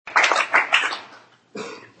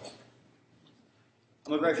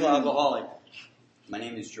I'm a grateful alcoholic. My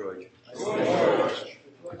name is George. Before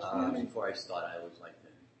I start, I always like to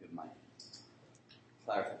give my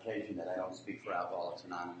clarification that I don't speak for Alcoholics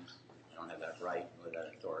Anonymous. I don't have that right or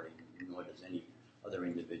that authority, nor does any other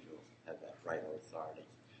individual have that right or authority.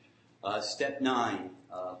 Step 9,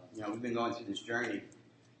 we've been going through this journey,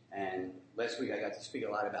 and last week I got to speak a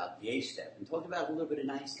lot about the 8th step and talk about a little bit of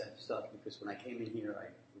 9th step stuff, because when I came in here, I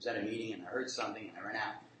was at a meeting and I heard something and I ran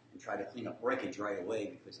out and tried to clean up wreckage right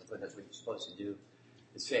away, because I thought that's what you're supposed to do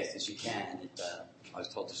as fast as you can. I was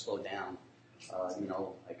told to slow down.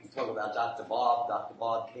 I can talk about Dr. Bob. Dr.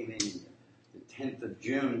 Bob came in the 10th of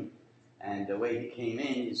June, and the way he came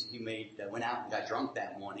in is he went out and got drunk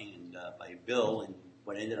that morning and by Bill, and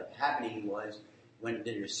what ended up happening was when he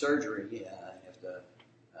did his surgery after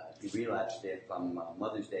he relapsed there from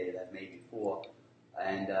Mother's Day that May before,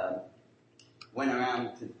 and went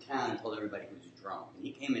around to the town and told everybody he was drunk. And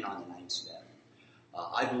he came in on the 9th step.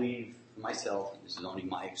 I believe for myself, this is only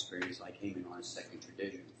my experience, I came in on a second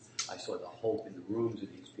tradition. I saw the hope in the rooms of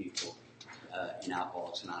these people in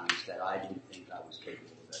Alcoholics Anonymous that I didn't think I was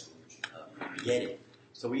capable of getting.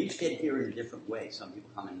 So we each get here in a different way. Some people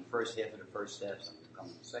come in the first half of the first step, some people come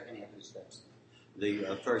in the second half of the steps.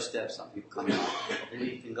 The first step, some people come in on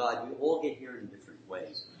belief in God. We all get here in different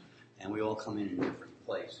ways, and we all come in a different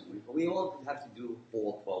place. And we all have to do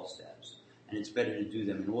all 12 steps, and it's better to do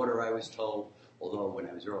them in order, I was told, although when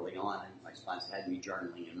I was early on, my sponsor had me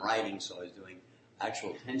journaling and writing, so I was doing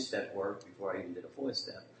actual 10-step work before I even did a 4th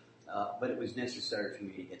step, but it was necessary for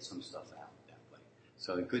me to get some stuff out that way.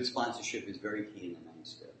 So a good sponsorship is very key in the 9th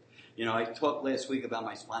step. I talked last week about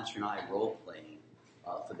my sponsor and I role-playing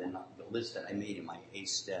for the list that I made in my 8th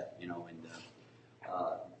step, and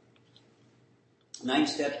 9th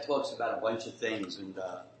step talks about a bunch of things, and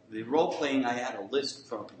the role-playing, I had a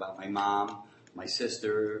list about my mom, my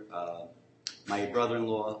sister, my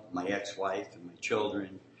brother-in-law, my ex-wife, and my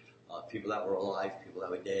children, people that were alive, people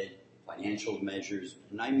that were dead, financial measures,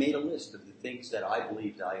 and I made a list of the things that I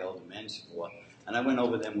believed I owed immense for, and I went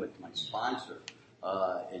over them with my sponsor.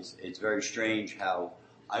 It's very strange how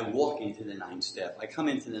I walk into the 9th step. I come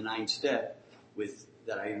into the 9th step with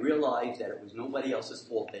that I realized that it was nobody else's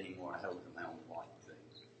fault anymore. I had to look at my own life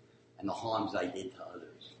things and the harms I did to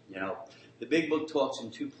others. The big book talks in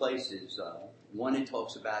 2 places. One, it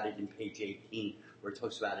talks about it in page 18, where it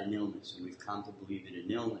talks about an illness, and we've come to believe that an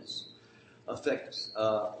illness affects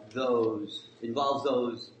involves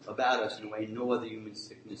those about us in a way no other human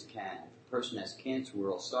sickness can. If a person has cancer,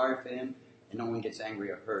 we're all sorry for him, and no one gets angry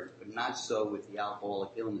or hurt, but not so with the alcoholic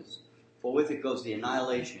illness. For with it goes the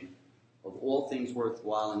annihilation of all things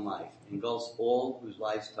worthwhile in life, engulfs all whose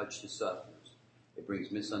lives touch the sufferers. It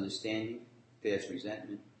brings misunderstanding, fast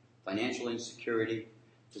resentment, financial insecurity,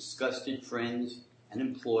 disgusted friends and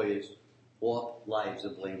employers, or lives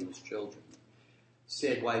of blameless children.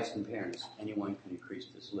 Sad wives and parents, anyone can increase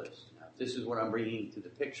this list. Now, if this is what I'm bringing to the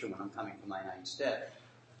picture when I'm coming to my 9th step,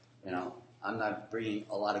 I'm not bringing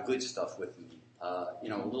a lot of good stuff with me. A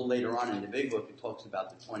little later on in the big book, it talks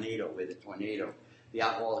about the tornado, the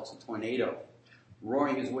alcoholic's a tornado,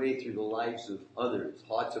 roaring his way through the lives of others.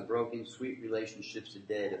 Hearts are broken, sweet relationships are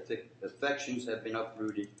dead, affections have been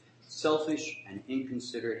uprooted, selfish and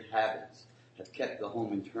inconsiderate habits have kept the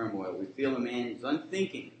home in turmoil. We feel a man is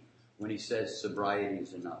unthinking when he says sobriety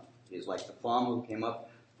is enough. He is like the farmer who came up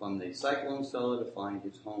from the cyclone cellar to find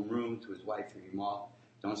his home room. To his wife he remarked,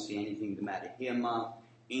 "Don't see anything the matter here, Mom.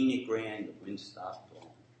 Ain't it grand, the wind stopped blowing."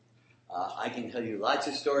 I can tell you lots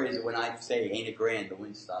of stories of when I say, "Ain't it grand, the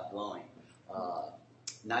wind stopped blowing."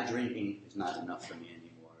 Not drinking is not enough for me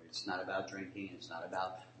anymore. It's not about drinking. It's not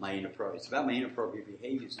about it's about my inappropriate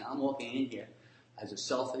behaviors. Now I'm walking in here as a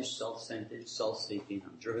selfish, self-centered, self-seeking.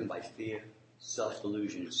 I'm driven by fear,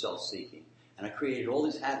 self-delusion, and self-seeking. And I created all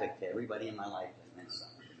this havoc to everybody in my life that meant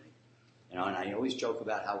something to me. And I always joke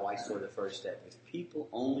about how I saw the first step. If people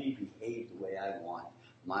only behaved the way I want,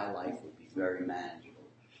 my life would be very manageable.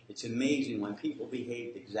 It's amazing when people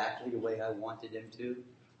behaved exactly the way I wanted them to,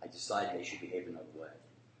 I decided they should behave another way.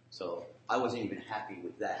 So I wasn't even happy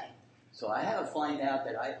with that. So I had to find out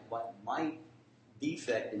that my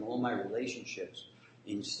defect in all my relationships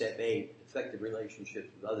in step 8, effective relationships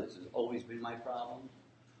with others, has always been my problem.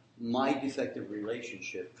 My defective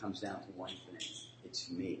relationship comes down to one thing. It's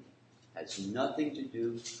me. It has nothing to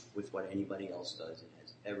do with what anybody else does. It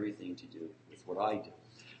has everything to do with what I do.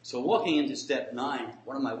 So walking into step 9,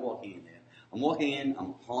 what am I walking in there?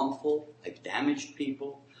 I'm harmful, I've damaged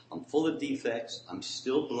people, I'm full of defects, I'm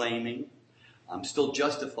still blaming, I'm still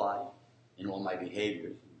justified in all my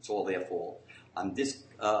behaviors. It's all their fault. I'm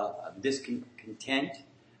discontent.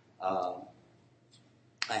 I'm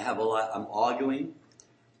arguing.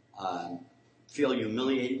 feel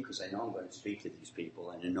humiliated because I know I'm going to speak to these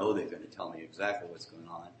people and I know they're going to tell me exactly what's going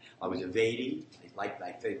on. I was evading. Like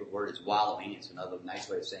my favorite word is wallowing. It's another nice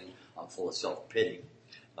way of saying I'm full of self-pity.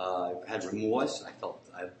 I had remorse. I felt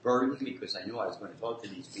burdened because I knew I was going to talk to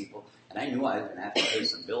these people and I knew I was going to have to pay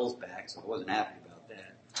some bills back, so I wasn't happy about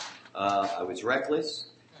that. I was reckless.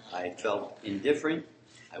 I felt indifferent.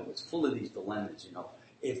 I was full of these dilemmas,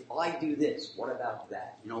 If I do this, what about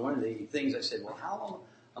that? One of the things I said, well, how long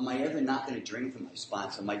am I ever not going to drink from my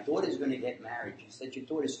sponsor? My daughter's going to get married. She said, your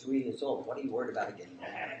daughter's 3 years old. What are you worried about getting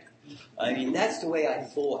married? I mean, that's the way I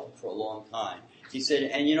thought for a long time. He said,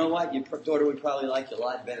 and you know what? Your daughter would probably like you a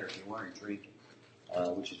lot better if you weren't drinking,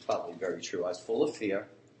 which is probably very true. I was full of fear.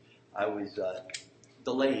 I was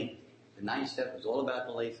delaying. The 9th step was all about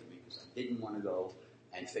delay for me because I didn't want to go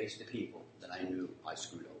and face the people that I knew I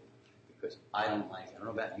screwed over. Because I don't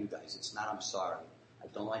know about you guys. It's not I'm sorry. I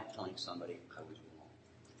don't like telling somebody I was wrong.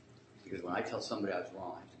 Because when I tell somebody I was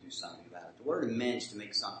wrong, I have to do something about it. The word of man is to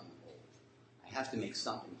make something whole. I have to make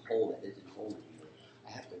something whole that isn't whole anymore.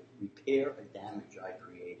 I have to repair a damage I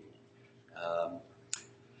created.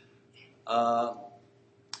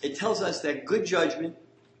 It tells us that good judgment,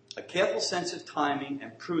 a careful sense of timing,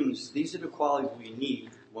 and prudence, these are the qualities we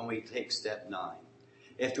need when we take step 9.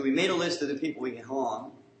 After we made a list of the people we can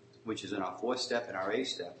harm, which is in our 4th step and our 8th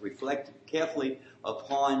step, reflect carefully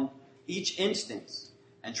upon each instance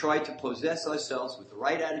and try to possess ourselves with the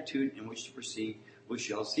right attitude in which to proceed. We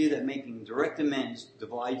shall see that making direct amends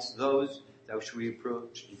divides those that which we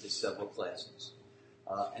approach into several classes.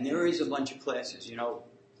 And there is a bunch of classes.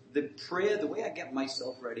 The prayer, the way I get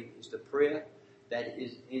myself ready is the prayer that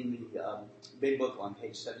is in the big book on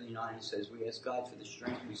page 79. It says, we ask God for the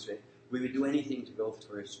strength. We say, we would do anything to go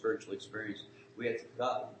for a spiritual experience. We ask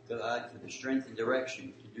God for the strength and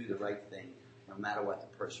direction to do the right thing, no matter what the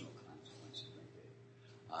personal consequences may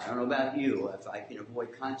be. I don't know about you. If I can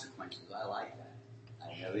avoid consequences, I like that.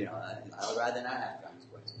 I'd rather not have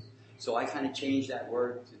consequences. So I kind of changed that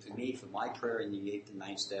word to me for my prayer in the 8th and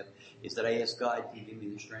 9th step is that I ask God to give me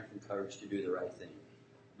the strength and courage to do the right thing,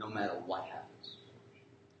 no matter what happens.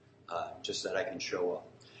 Just that I can show up.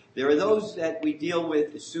 There are those that we deal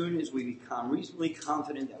with as soon as we become reasonably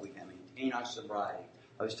confident that we can maintain our sobriety.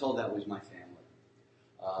 I was told that was my family.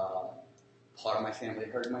 Part of my family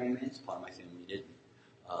heard my amends, part of my family didn't.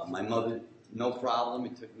 My mother, no problem.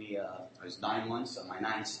 It took me, I was 9 months on my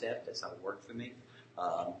 9th step. That's how it worked for me.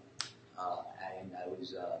 And I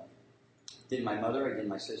was, did my mother, I did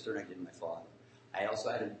my sister, and I did my father. I also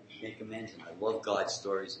had to make amends, and I love God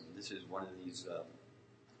stories, and this is one of these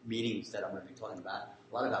meetings that I'm going to be talking about,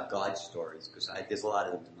 a lot about God stories, because there's a lot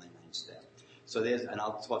of them in my 9th step. So and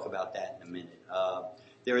I'll talk about that in a minute.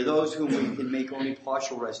 There are those whom we can make only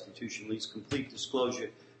partial restitution, least complete disclosure,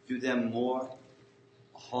 do them more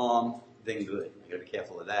harm than good. You've got to be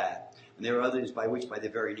careful of that. And there are others by which, by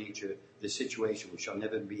their very nature, the situation, we shall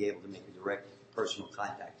never be able to make a direct personal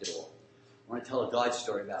contact at all. I want to tell a God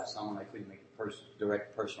story about someone I couldn't make a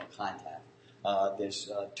direct personal contact.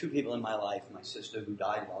 There's 2 people in my life, my sister who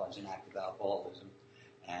died while I was in active alcoholism,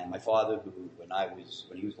 and my father who,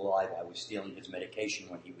 when he was alive, I was stealing his medication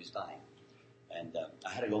when he was dying. And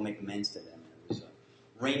I had to go make amends to them. It was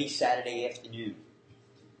a rainy Saturday afternoon.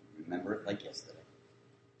 Remember it like yesterday.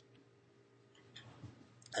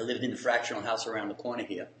 I lived in the fractional house around the corner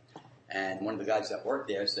here, and one of the guys that worked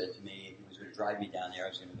there said to me he was going to drive me down there. I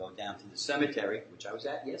was going to go down to the cemetery, which I was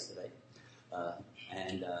at yesterday,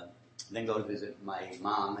 and then go to visit my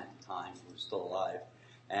mom at the time, who was still alive.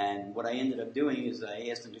 And what I ended up doing is I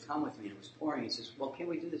asked him to come with me, and it was pouring. He says, well, can't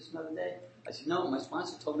we do this another day? I said, no, my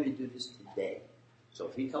sponsor told me to do this today. So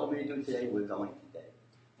if he told me to do it today, we're going today.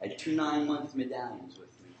 I had 2 9-month medallions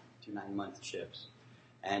with me, 2 9-month chips.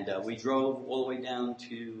 And we drove all the way down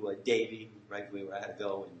to Davie, right where I had to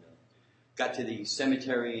go, and got to the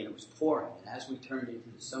cemetery, and it was pouring. And as we turned into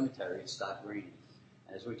the cemetery, it stopped raining.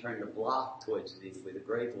 And as we turned the block towards where the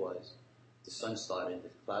grave was, the sun started, the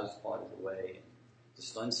clouds parted away, and the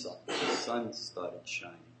sun started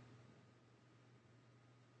shining.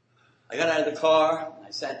 I got out of the car,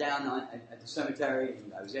 I sat down at the cemetery,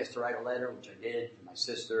 and I was asked to write a letter, which I did, to my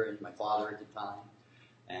sister and my father at the time.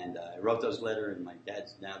 And I wrote those letters, and my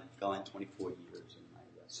dad's now gone 24 years, and my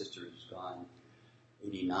sister is gone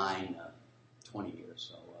 89, 20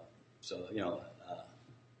 years. So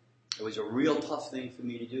it was a real tough thing for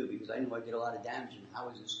me to do because I knew I did a lot of damage, and how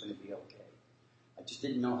is this going to be okay? I just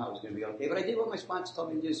didn't know how it was going to be okay, but I did what my sponsor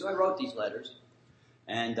told me to do, so I wrote these letters.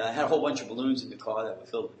 And I had a whole bunch of balloons in the car that were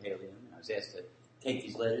filled with helium, and I was asked to take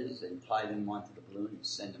these letters and tie them onto the balloon and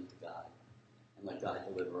send them to God and let God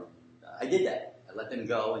deliver them. And I did that. I let them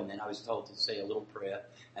go, and then I was told to say a little prayer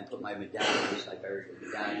and put my medallions. I buried the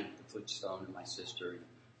medallion, the footstone of my sister, and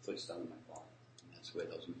the footstone of my father. And that's where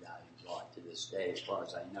those medallions are to this day, as far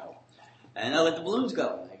as I know. And I let the balloons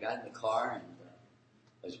go. And I got in the car, and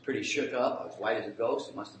I was pretty shook up. I was white as a ghost.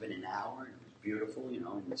 It must have been an hour, and it was beautiful,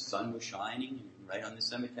 and the sun was shining right on the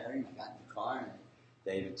cemetery. And I got in the car, and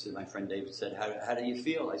my friend David said, how do you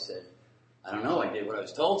feel? I said, I don't know. I did what I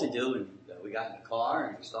was told to do, and we got in the car,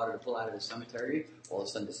 and we started to pull out of the cemetery. All of a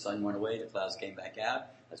sudden, the sun went away. The clouds came back out.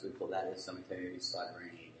 As we pulled out of the cemetery, it started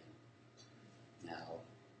raining again. Now,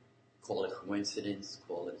 call it coincidence,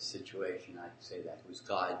 call it a situation. I'd say that was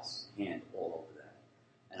God's hand all over that.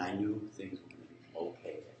 And I knew things were going to be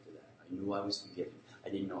okay after that. I knew I was forgiven. I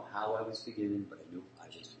didn't know how I was forgiven, but I knew I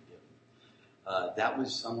was forgiven. That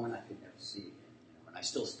was someone I could never see again. And I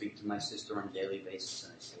still speak to my sister on a daily basis,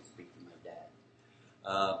 and I still speak to my dad.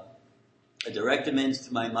 A direct amends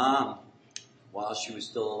to my mom. While she was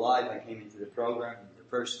still alive, I came into the program. The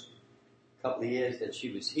first couple of years that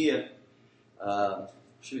she was here,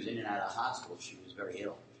 she was in and out of the hospital. She was very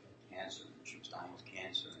ill. She had cancer. She was dying of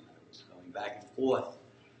cancer, and I was going back and forth,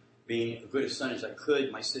 being as good a son as I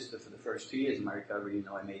could. My sister, for the first 2 years of my recovery,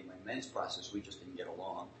 I made my men's process. We just didn't get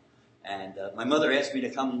along. And my mother asked me to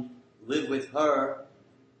come live with her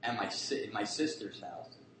and my sister's house.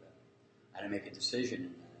 And, I had to make a decision,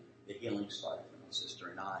 and the healing started for my sister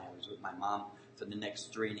and I. I was with my mom for the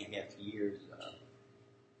next 3.5 years,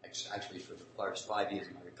 actually for the first 5 years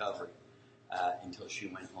of my recovery, until she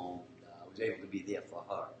went home. I was able to be there for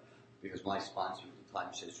her because my sponsor at the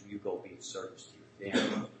time says, you go be of service to your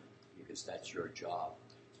family because that's your job.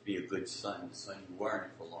 Be a good son, the son you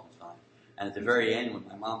weren't for a long time. And at the very end, when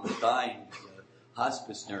my mom was dying, the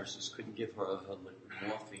hospice nurses couldn't give her liquid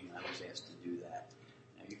morphine. I was asked to do that.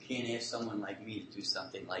 Now, you can't ask someone like me to do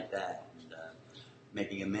something like that. And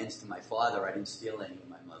making amends to my father, I didn't steal any of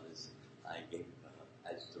my mother's. I gave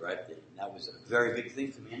as directed. And that was a very big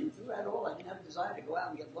thing for me. And through that all, I didn't have a desire to go out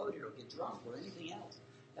and get loaded or get drunk or anything else.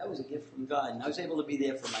 That was a gift from God. And I was able to be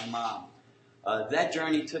there for my mom. That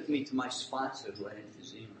journey took me to my sponsor, who had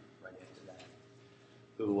emphysema right after that,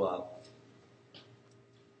 who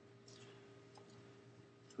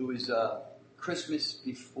was Christmas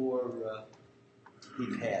before he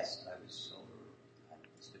passed. I was over, I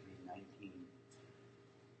must have been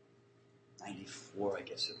 1994, I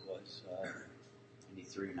guess it was,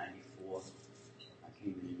 93, 94. I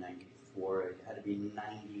came in 94. It had to be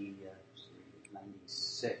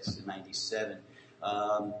 96 and 97.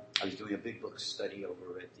 I was doing a big book study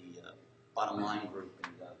over at the Bottom Line Group,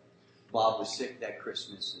 and Bob was sick that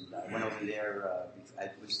Christmas, and I went over there.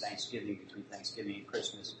 It was Thanksgiving, between Thanksgiving and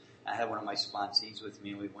Christmas. I had one of my sponsees with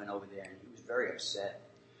me, and we went over there, and he was very upset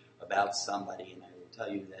about somebody, and I will tell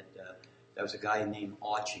you that there was a guy named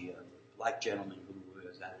Archie, a black gentleman who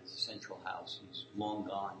was at his Central House. He's long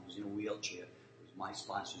gone. He was in a wheelchair. He was my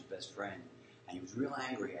sponsor's best friend, and he was real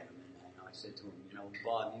angry at him. And I said to him,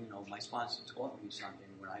 Bob, my sponsor taught me something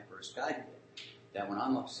when I first got here, that when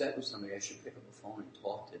I'm upset with somebody, I should pick up the phone and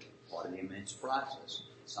talk to them. Part of the amends process,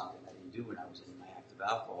 something I didn't do when I was in my active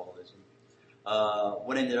alcoholism.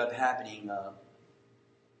 What ended up happening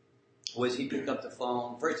was he picked up the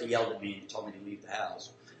phone. First he yelled at me and told me to leave the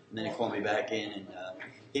house. And then he called me back in, and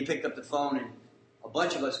he picked up the phone, and a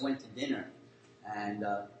bunch of us went to dinner. And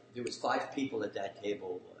there was 5 people at that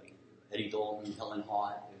table. Eddie Dalton, Helen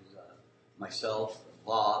Hart, there was myself,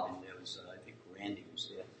 Bob, and there was, I think Randy was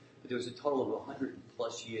there. But there was a total of 100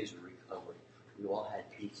 plus years of recovery. We all had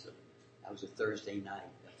pizza. That was a Thursday night.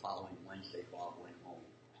 The following Wednesday, Bob went home.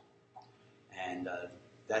 And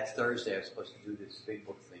that Thursday, I was supposed to do this big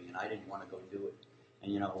book thing, and I didn't want to go do it.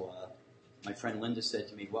 And, my friend Linda said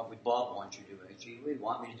to me, what would Bob want you to do? And she would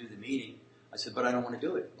want me to do the meeting. I said, but I don't want to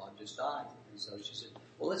do it. Bob just died. And so she said,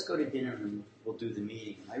 well, let's go to dinner and we'll do the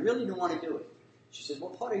meeting. And I really didn't want to do it. She said, well,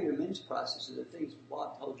 part of your men's process is the things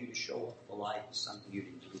Bob told you to show up for life is something you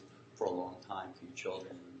didn't do for a long time for your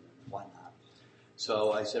children and whatnot.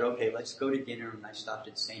 So I said, okay, let's go to dinner. And I stopped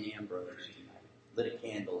at St. Ambrose and I lit a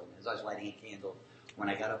candle. And as I was lighting a candle, when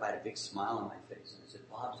I got up, I had a big smile on my face. And I said,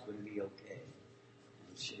 Bob's going to be okay.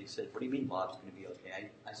 And she said, what do you mean Bob's going to be okay?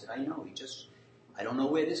 I said, I know. I don't know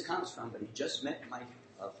where this comes from, but he just met my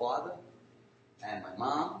father and my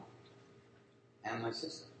mom and my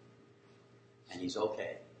sister. And he's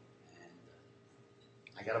okay. And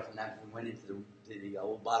I got up from that and went into the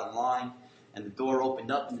old Bottom Line, and the door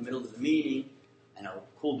opened up in the middle of the meeting, and a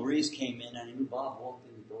cool breeze came in, and I knew Bob walked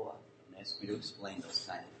in the door and asked me to explain those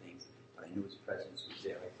kind of things, but I knew his presence was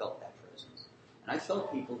there. I felt that presence. And I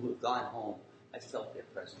felt people who have gone home, I felt their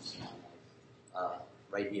presence in my life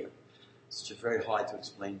right here. It's just very hard to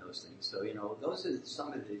explain those things. So, those are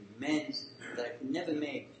some of the amends that I could never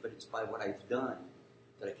make, but it's by what I've done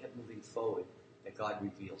that I kept moving forward, that God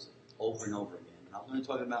reveals it over and over again. And I'm going to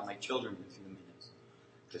talk about my children in a few minutes,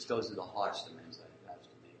 because those are the hardest amends I have to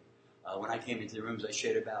make. When I came into the rooms, I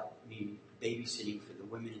shared about me babysitting for the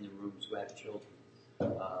women in the rooms who have children.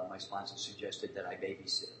 My sponsor suggested that I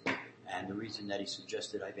babysit. And the reason that he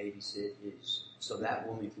suggested I babysit is so that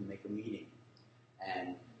woman can make a meeting.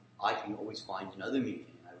 And I can always find another meeting.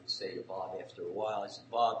 I would say to Bob after a while, I said,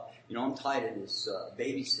 Bob, I'm tired of this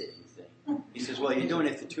babysitting thing. He says, well, you're doing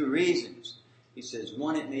it for two reasons. He says,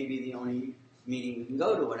 one, it may be the only meeting you can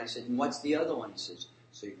go to. And I said, and what's the other one? He says,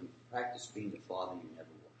 so you can practice being the father you never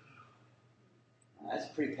were. Now,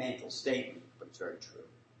 that's a pretty painful statement, but it's very true.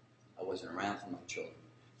 I wasn't around for my children.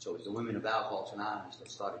 So it was the women of Alcoholics Anonymous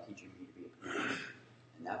that started teaching me to be a parent.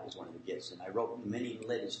 And that was one of the gifts. And I wrote many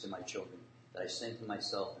letters to my children that I sent to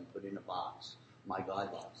myself and put in a box, my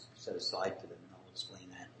God box, set aside for them. And I'll explain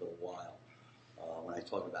that in a little while when I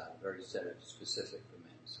talk about a very set of specific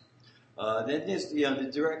amends. Then there's the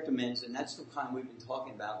direct amends, and that's the kind we've been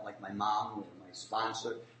talking about, like my mom and my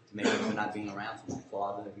sponsor, to make up for not being around for my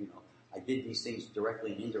father. I did these things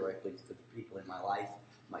directly and indirectly for the people in my life.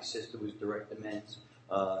 My sister was direct amends.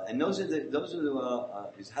 And those are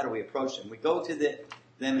is how do we approach them? We go to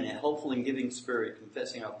them in a hopeful and giving spirit,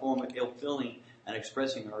 confessing our former ill feeling and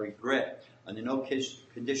expressing our regret. Under no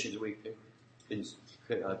conditions we can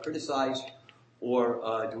criticize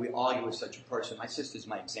or do we argue with such a person. My sister's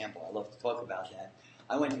my example. I love to talk about that.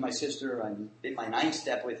 I went to my sister and did my 9th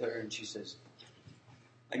step with her, and she says,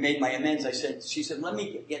 I made my amends. She said, let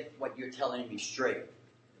me get what you're telling me straight.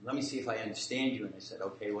 Let me see if I understand you. And I said,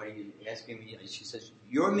 okay, what are you asking me? And she says,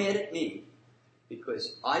 you're mad at me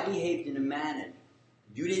because I behaved in a manner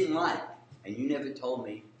you didn't like, and you never told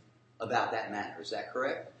me about that manner. Is that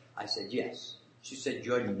correct? I said, yes. She said,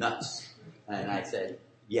 you're nuts. And I said,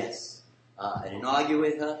 yes. I didn't argue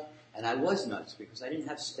with her, and I was nuts because I didn't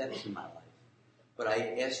have steps in my life. But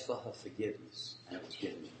I asked for her forgiveness, and it was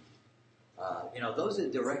given me. Those are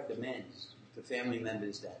direct amends to family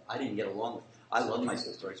members that I didn't get along with. I love my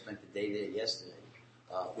sister. I spent the day there yesterday,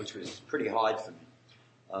 which was pretty hard for me.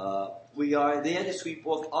 We are there to sweep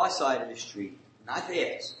off our side of the street, not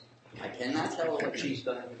theirs. I cannot tell her what she's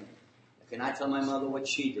done to me. I cannot tell my mother what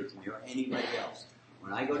she did to me or anybody else.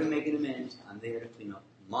 When I go to make an amends, I'm there to clean up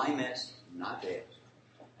my mess, not theirs.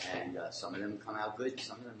 And some of them come out good,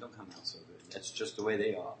 some of them don't come out so good. That's just the way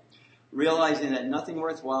they are. Realizing that nothing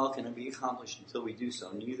worthwhile can be accomplished until we do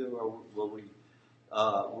so. Neither will we.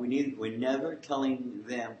 We're never telling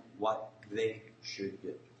them what they should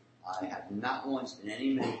do. I have not once in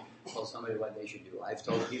any minute told somebody what they should do. I've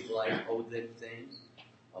told people I owe them things,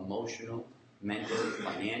 emotional, mental,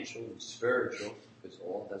 financial, and spiritual, because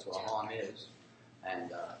that's what harm is.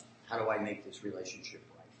 And how do I make this relationship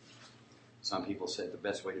right? Some people said the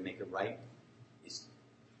best way to make it right is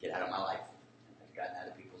get out of my life. And I've gotten out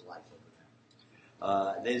of people's life over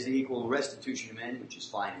that. There's the equal restitution amend, which is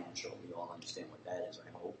financial. We all understand what that is,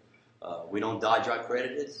 I hope. We don't dodge our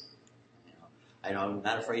creditors. I'm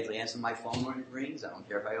not afraid to answer my phone when it rings. I don't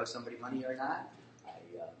care if I owe somebody money or not. I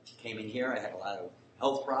came in here. I had a lot of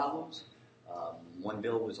health problems. One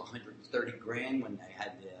bill was $130,000 when I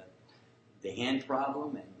had the hand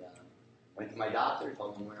problem, and went to my doctor,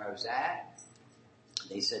 told them where I was at.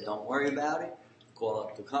 They said, don't worry about it. Call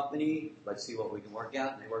up the company. Let's see what we can work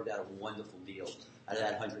out. And they worked out a wonderful deal. Out of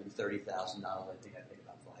that $130,000, I think I paid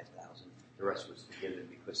about $5,000. The rest was forgiven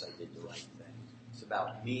because I did the right thing. It's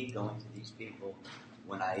about me going to these people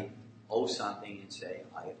when I owe something and say,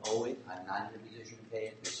 I owe it. I'm not in a position to pay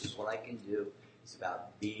it. This is what I can do. It's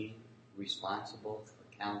about being responsible,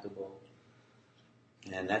 accountable.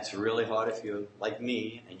 And that's really hard if you're like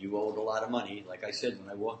me and you owed a lot of money. Like I said, when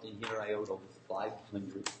I walked in here, I owed over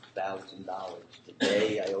 $500,000.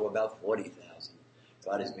 Today, I owe about $40,000.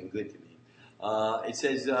 God has been good to me. It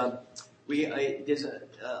says, there's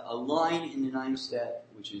a line in the 9th step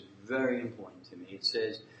which is very important to me. It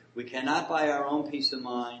says, we cannot buy our own peace of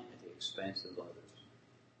mind at the expense of others.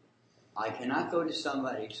 I cannot go to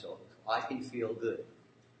somebody so I can feel good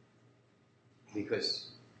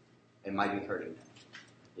because it might be hurting them.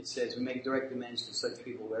 It says we make direct amends to such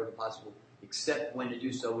people wherever possible, except when to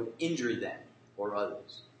do so would injure them or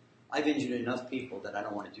others. I've injured enough people that I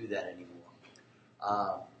don't want to do that anymore.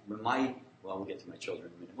 We'll get to my children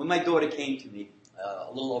in a minute. When my daughter came to me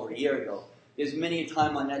a little over a year ago, there's many a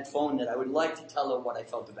time on that phone that I would like to tell her what I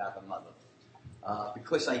felt about her mother.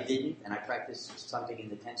 Because I didn't, and I practiced something in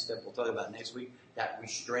the 10th step we'll talk about next week, that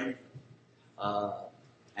restraint.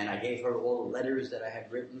 And I gave her all the letters that I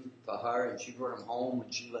had written for her, and she brought them home when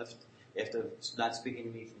she left After not speaking to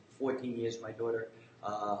me for 14 years, my daughter,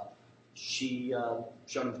 she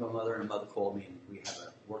showed him to her mother, and her mother called me, and we have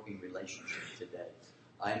a working relationship today.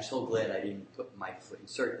 I am so glad I didn't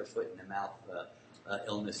insert the foot in the mouth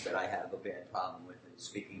illness that I have a bad problem with, and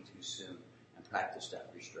speaking too soon, and practice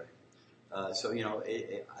that restraint.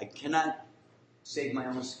 I cannot save my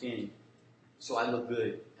own skin so I look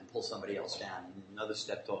good and pull somebody else down. And another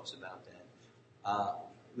step talks about that.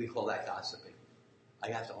 We call that gossiping. I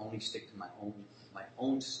have to only stick to my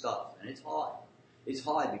own stuff, and it's hard. It's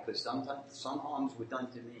hard because sometimes some harms were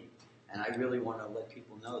done to me, and I really want to let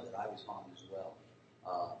people know that I was harmed as well.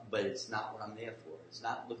 But it's not what I'm there for. It's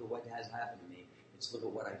not look at what has happened to me. It's look at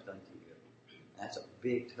what I've done to you. And that's a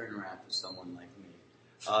big turnaround for someone like me.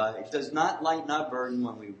 It does not lighten our burden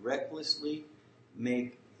when we recklessly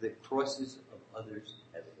make the crosses of others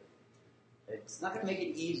evident. It's not going to make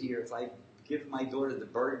it easier if I give my daughter the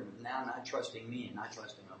burden of now not trusting me and not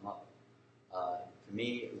trusting her mother. For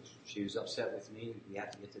me, she was upset with me. We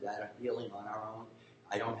have to get to that healing on our own.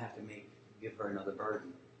 I don't have to give her another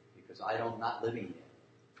burden because I'm not living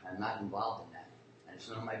there. I'm not involved in that. And it's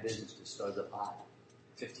none of my business to stir the pot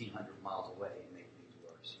 1,500 miles away and make things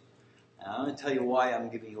worse. And I'm going to tell you why I'm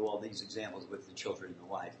giving you all these examples with the children and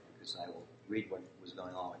the wife, because I will read what was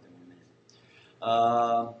going on with them in a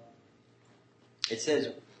minute. It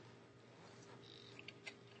says,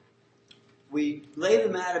 we lay the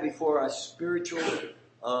matter before our spiritual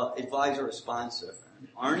advisor or sponsor,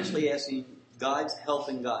 earnestly asking God's help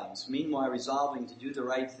and guidance, meanwhile resolving to do the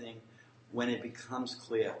right thing when it becomes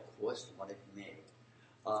clear, cost what it may.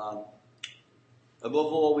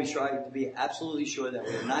 Above all, we strive to be absolutely sure that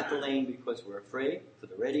we are not delaying because we're afraid, for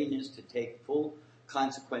the readiness to take full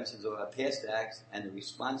consequences of our past acts and the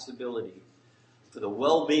responsibility for the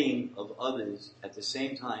well-being of others at the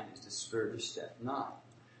same time is the spirit of step 9.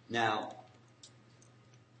 Now,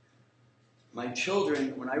 my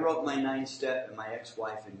children, when I wrote my 9th step, and my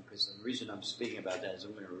ex-wife, and because the reason I'm speaking about that is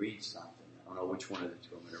I'm going to read something. I don't know which one of the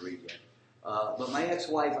two I'm going to read yet. But my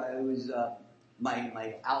ex-wife,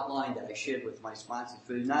 my outline that I shared with my sponsor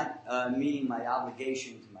for not meeting my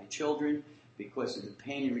obligation to my children because of the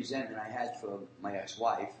pain and resentment I had for my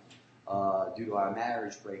ex-wife due to our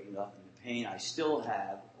marriage breaking up and the pain I still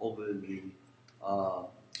have over the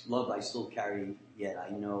love I still carry, yet I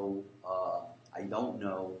know I don't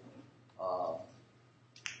know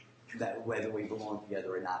that whether we belong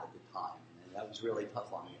together or not at the time. And that was really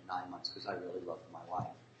tough on me at 9 months because I really loved my wife.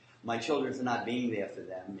 My children for not being there for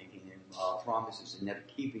them, making them promises and never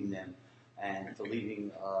keeping them, and for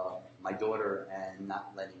leaving my daughter and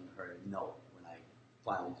not letting her know when I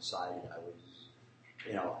finally decided I was,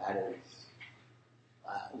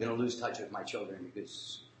 going to lose touch with my children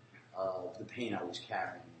because of the pain I was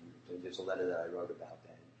carrying. And there's a letter that I wrote about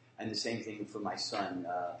that. And the same thing for my son,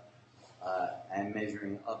 and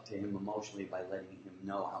measuring up to him emotionally by letting him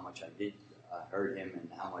know how much I did hurt him and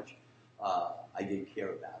how much I did care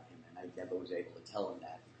about him. And I never was able to tell him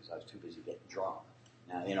that because I was too busy getting drunk.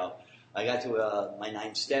 Now, I got to my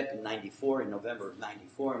 9th step in November of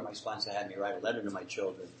 94, and my sponsor had me write a letter to my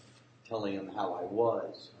children telling them how I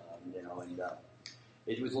was,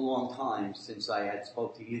 it was a long time since I had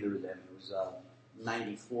spoke to either of them. It was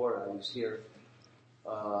 94, I was here.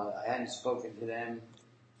 I hadn't spoken to them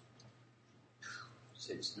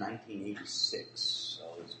since 1986,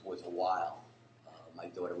 so it was a while. My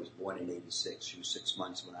daughter was born in 86. She was 6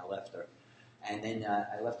 months when I left her. And then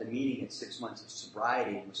I left a meeting at 6 months of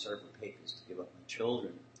sobriety and was serving papers to give up my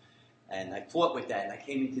children. And I fought with that, and I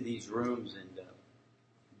came into these rooms, and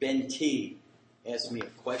Ben T asked me a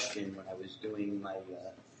question when I was doing my,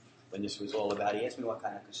 when this was all about. He asked me what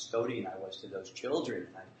kind of custodian I was to those children.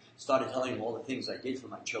 And I started telling him all the things I did for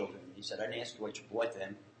my children. And he said, I didn't ask you what you bought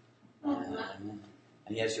them.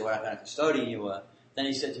 And he asked you what kind of custodian you were. Then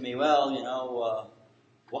he said to me, well,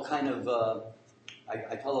 what kind of,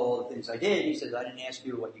 I told her all the things I did. He said, I didn't ask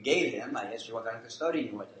you what you gave him. I asked you what kind of custodian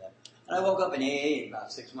you were to them. And I woke up in AA in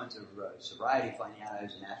about 6 months of sobriety, finding out I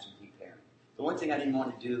was an absentee parent. The one thing I didn't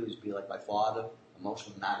want to do is be like my father,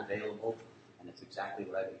 emotionally not available. And that's exactly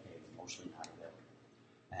what I became, emotionally not available.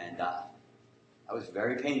 And that was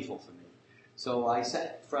very painful for me. So I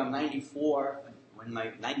sat from 94,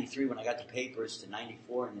 93 when I got the papers, to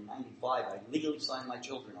 94, and in 95 I legally signed my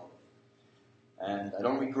children over. And I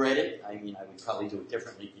don't regret it. I mean, I would probably do it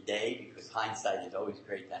differently today because hindsight is always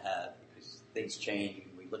great to have because things change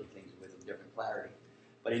and we look at things with a different clarity.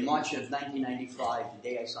 But in March of 1995, the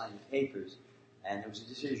day I signed the papers, and there was a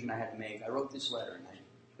decision I had to make, I wrote this letter, and I'm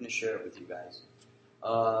going to share it with you guys.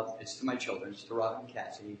 It's to my children. It's to Robin and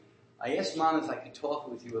Cassidy. I asked Mom if I could talk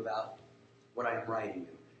with you about what I'm writing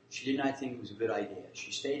you. She did not think it was a good idea.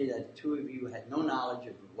 She stated that the two of you had no knowledge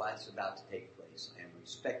of what's about to take place. I am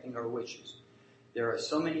respecting her wishes. There are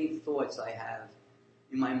so many thoughts I have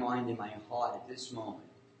in my mind and my heart at this moment,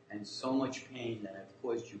 and so much pain that I've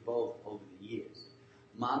caused you both over the years.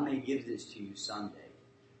 Mom may give this to you someday.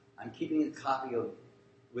 I'm keeping a copy of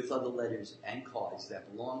with other letters and cards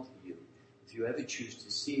that belong to you. If you ever choose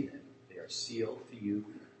to see them, they are sealed for you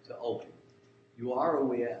to open. You are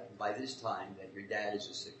aware by this time that your dad is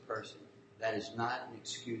a sick person. That is not an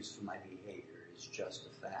excuse for my behavior. It is just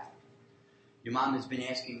a fact. Your mom has been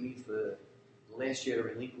asking me for the last year to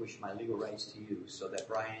relinquish my legal rights to you so that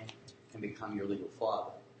Brian can become your legal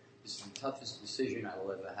father. This is the toughest decision I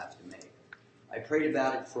will ever have to make. I prayed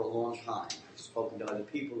about it for a long time. I've spoken to other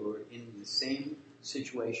people who are in the same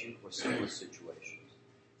situation or similar situations.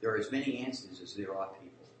 There are as many answers as there are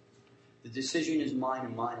people. The decision is mine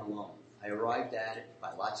and mine alone. I arrived at it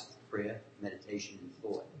by lots of prayer, meditation, and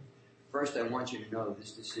thought. First, I want you to know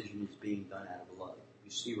this decision is being done out of love.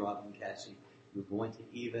 You see, Robin and Cassie, you were born to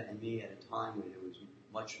Eva and me at a time where there was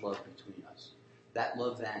much love between us. That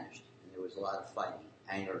love vanished, and there was a lot of fighting,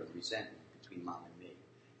 anger, and resentment between Mom and me.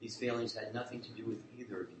 These feelings had nothing to do with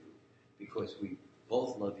either of you, because we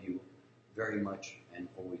both love you very much and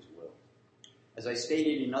always will. As I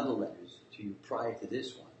stated in other letters to you prior to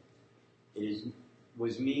this one,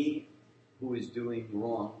 was me who was doing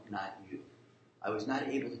wrong, not you. I was not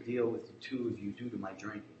able to deal with the two of you due to my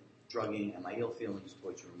drinking, drugging, and my ill feelings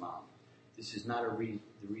towards your mom. This is not the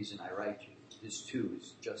reason I write you. This, too,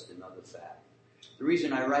 is just another fact. The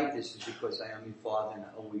reason I write this is because I am your father and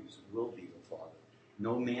I always will be your father.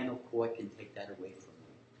 No man or court can take that away from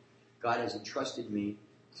me. God has entrusted me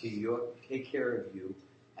to take care of you,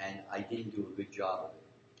 and I didn't do a good job of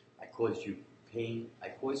it. I caused you pain. I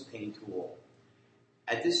caused pain to all.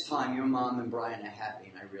 At this time, your mom and Brian are happy,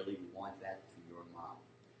 and I really want that for your mom.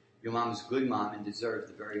 Your mom is a good mom and deserves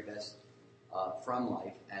the very best from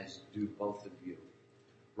life, as do both of you.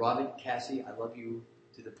 Robert, Cassie, I love you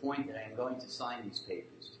to the point that I am going to sign these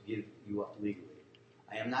papers to give you up legally.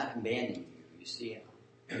 I am not abandoning you. You see,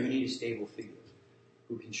 you need a stable figure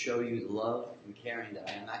who can show you the love and caring that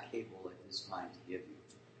I am not capable at this time to give you.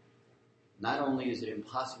 Not only is it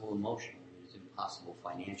impossible emotionally, it is impossible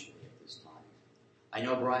financially at this time. I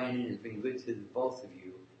know Brian has been good to both of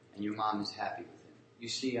you, and your mom is happy with him. You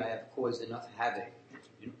see, I have caused enough havoc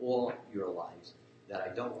in all your lives that I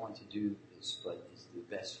don't want to do this, but it's the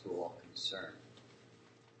best for all concerned.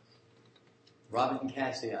 Robert and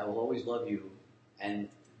Cassie, I will always love you and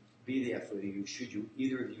be there for you should you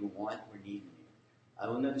either of you want or need me. I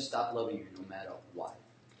will never stop loving you no matter what.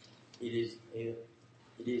 It is a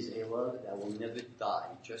love that will never die.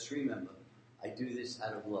 Just remember, I do this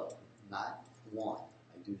out of love, not want.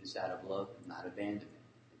 I do this out of love, not abandonment.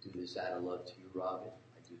 I do this out of love to you, Robert.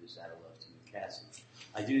 I do this out of love to you, Cassie.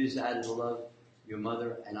 I do this out of the love your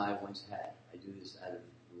mother and I once had. I do this out of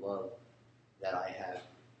the love that I have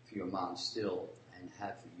for your mom still and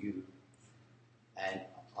have for you. And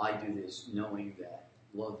I do this knowing that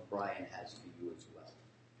love Brian has for you as well.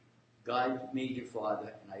 God made your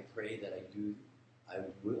father, and I pray that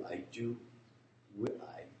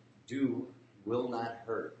will not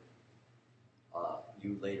hurt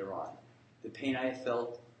you later on. The pain I have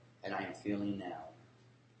felt and I am feeling now,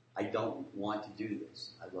 I don't want to do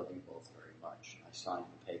this. I love you both very much. I signed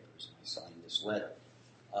the papers and I signed this letter.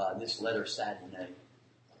 This letter sat in a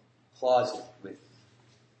closet with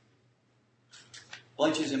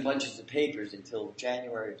bunches and bunches of papers until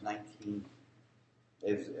January of last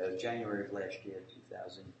year,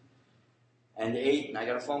 2008, and I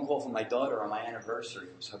got a phone call from my daughter on my anniversary.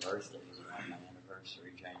 It was her birthday. It was on my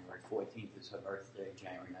anniversary. January 14th is her birthday.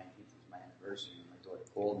 January 19th is my anniversary. And my daughter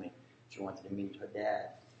called me. She wanted to meet her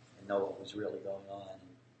dad and know what was really going on. And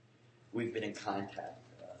we've been in contact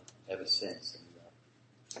ever since. And,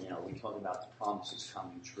 we talk about the promises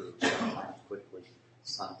coming true, sometimes quickly,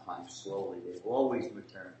 sometimes slowly. They always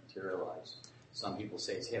materialize. Some people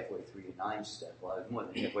say it's halfway through your 9th step. Well, more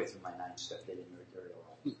than halfway through my 9th step, they didn't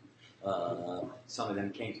materialize. Some of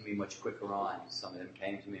them came to me much quicker on. Some of them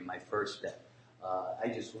came to me in my first step. I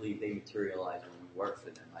just believe they materialize when we work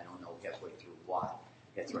for them. I don't know halfway through why.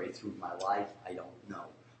 Halfway through my life, I don't know.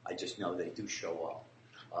 I just know they do show up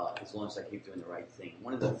as long as I keep doing the right thing.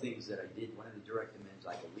 One of the things that I did, one of the direct amends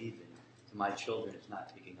I believe in to my children is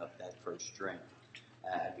not picking up that first drink.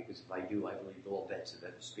 Because if I do, I believe all bets of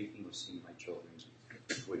ever speaking or seeing my children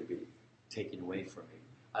would be taken away from me.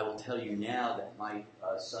 I will tell you now that my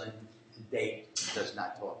son to date does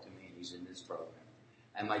not talk to me, and he's in this program.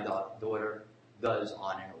 And my daughter does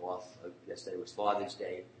on and off. Yesterday was Father's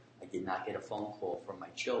Day. I did not get a phone call from my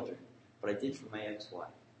children, but I did from my ex-wife.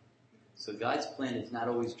 So God's plan is not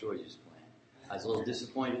always George's plan. I was a little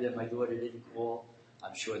disappointed that my daughter didn't call.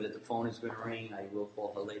 I'm sure that the phone is going to ring. I will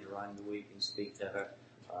call her later on in the week and speak to her.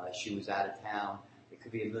 She was out of town. It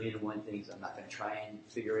could be 1,000,001 things. I'm not going to try and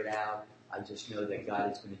figure it out. I just know that God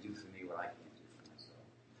is going to do for me what I can't do for myself.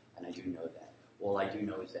 And I do know that. All I do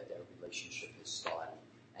know is that their relationship has started.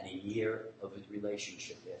 And a year of a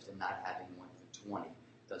relationship after not having one for 20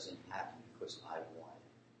 doesn't happen because I want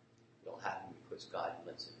it. It'll happen because God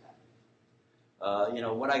lets it happen.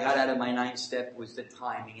 What I got out of my 9th step was the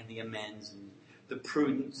timing and the amends and the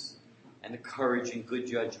prudence and the courage and good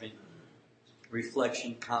judgment,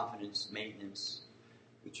 reflection, confidence, maintenance,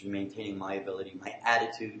 which is maintaining my ability, my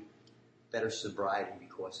attitude, better sobriety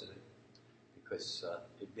because of it, because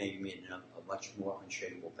it made me a much more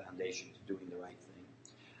unshakable foundation to doing the right thing.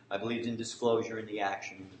 I believed in disclosure and the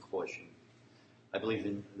action and the caution. I believe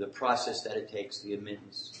in the process that it takes, the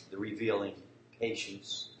admittance, the revealing,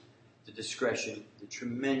 patience, the discretion, the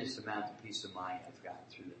tremendous amount of peace of mind I've gotten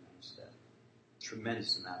through the 9th step.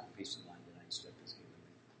 Tremendous amount of peace of mind the 9th step has given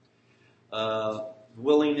me.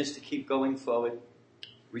 Willingness to keep going forward,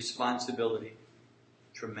 responsibility,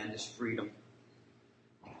 tremendous freedom,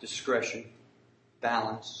 discretion,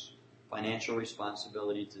 balance, financial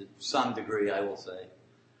responsibility to some degree, I will say.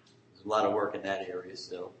 There's a lot of work in that area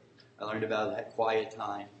still. I learned about that quiet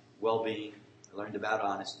time, well-being. I learned about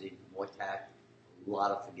honesty, more tact, a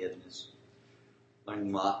lot of forgiveness.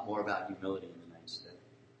 Learned a lot more about humility in the 9th step.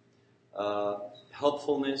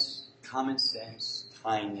 Helpfulness, common sense,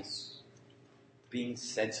 kindness, being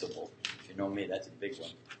sensible. If you know me, that's a big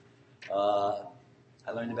one.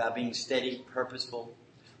 I learned about being steady, purposeful.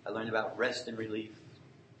 I learned about rest and relief,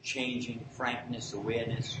 changing, frankness,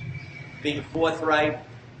 awareness, being forthright,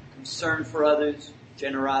 concern for others,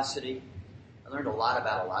 generosity. I learned a lot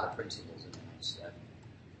about a lot of principles in the 9th step.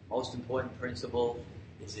 Most important principle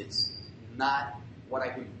is it's not what I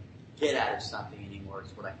can get out of something anymore,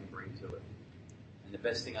 it's what I can bring to it. And the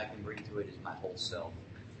best thing I can bring to it is my whole self.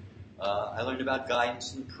 I learned about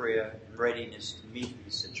guidance and prayer and readiness to meet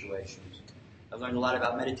these situations. I learned a lot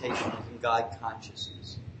about meditation and God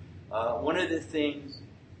consciousness. One of the things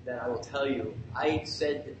that I will tell you, I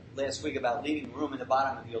said last week about leaving room in the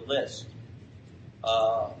bottom of your list.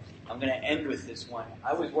 I'm going to end with this one.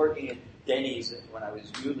 I was working at Denny's when I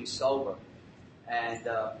was newly sober, and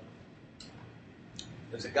there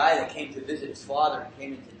was a guy that came to visit his father and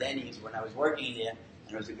came into Denny's when I was working there, and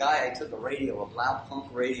there was a guy, I took a loud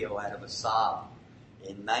punk radio out of a Saab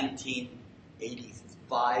in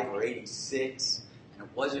 1985 or 86, and it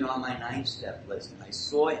wasn't on my 9th step list, and I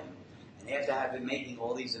saw him, and after having making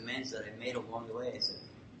all these amends that I made along the way, I said,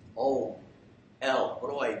 oh, hell,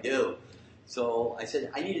 what do I do? So I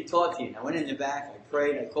said, I need to talk to you. And I went in the back, I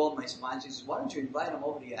prayed, I called my sponsor. He said, why don't you invite him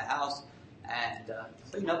over to your house and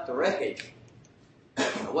clean up the wreckage?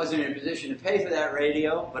 I wasn't in a position to pay for that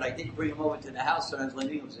radio, but I did bring him over to the house that I was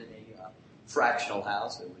living. It was in a fractional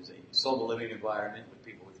house. It was a sober living environment with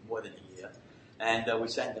people with more than a year. And we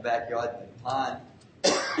sat in the backyard by the pond.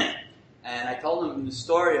 And I told him the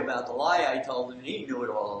story about the lie I told him, and he knew it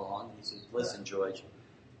all along. He says, listen, George,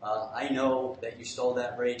 I know that you stole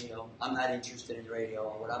that radio. I'm not interested in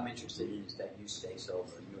radio. What I'm interested in is that you stay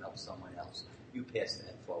sober and you help someone else. You pass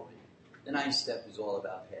that forward. The 9th step is all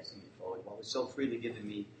about passing it forward. What was so freely given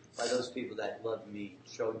me by those people that loved me,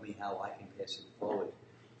 showed me how I can pass it forward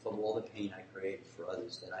from all the pain I created for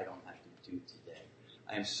others that I don't have to do today.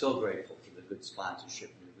 I am so grateful for the good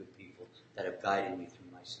sponsorship and the good people that have guided me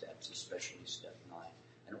through my steps, especially step 9.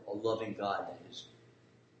 And a loving God that has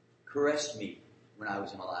caressed me when I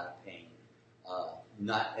was in a lot of pain.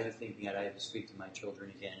 Not ever thinking that I had to speak to my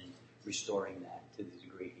children again and restoring that to the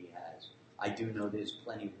degree he has. I do know there's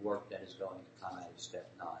plenty of work that is going to come out of step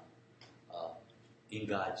 9 in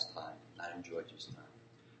God's time, not in George's time.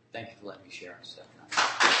 Thank you for letting me share on step 9.